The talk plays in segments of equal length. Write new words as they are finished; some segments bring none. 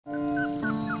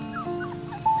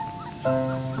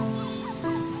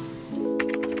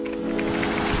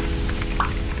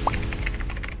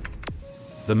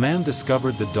The man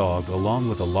discovered the dog along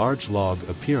with a large log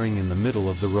appearing in the middle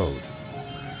of the road.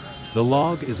 The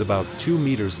log is about 2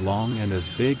 meters long and as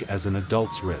big as an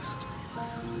adult's wrist.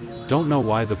 Don't know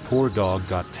why the poor dog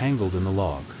got tangled in the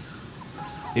log.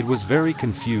 It was very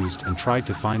confused and tried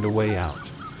to find a way out.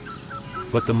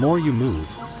 But the more you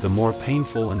move, the more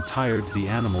painful and tired the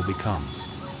animal becomes.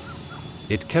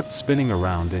 It kept spinning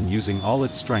around and using all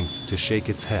its strength to shake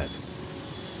its head.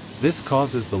 This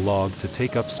causes the log to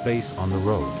take up space on the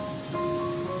road,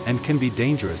 and can be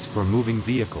dangerous for moving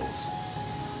vehicles.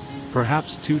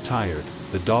 Perhaps too tired,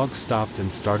 the dog stopped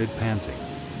and started panting.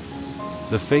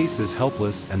 The face is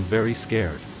helpless and very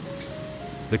scared.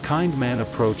 The kind man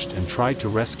approached and tried to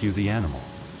rescue the animal.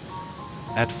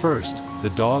 At first,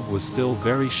 the dog was still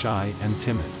very shy and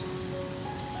timid.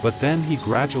 But then he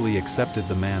gradually accepted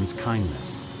the man's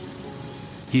kindness.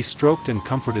 He stroked and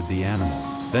comforted the animal,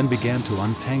 then began to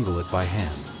untangle it by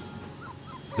hand.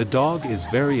 The dog is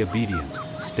very obedient,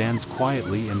 stands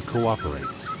quietly and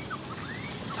cooperates.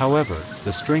 However,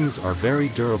 the strings are very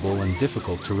durable and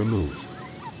difficult to remove.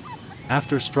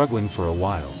 After struggling for a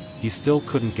while, he still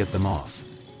couldn't get them off.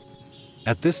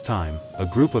 At this time, a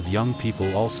group of young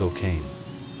people also came.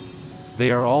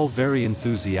 They are all very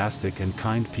enthusiastic and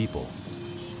kind people.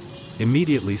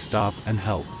 Immediately stop and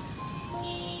help.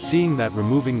 Seeing that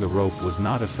removing the rope was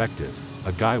not effective,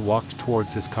 a guy walked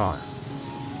towards his car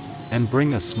and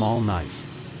bring a small knife.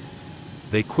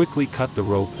 They quickly cut the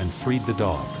rope and freed the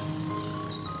dog.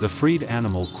 The freed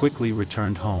animal quickly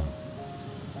returned home.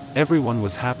 Everyone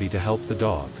was happy to help the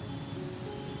dog.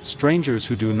 Strangers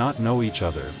who do not know each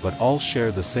other but all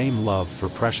share the same love for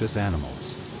precious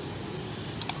animals.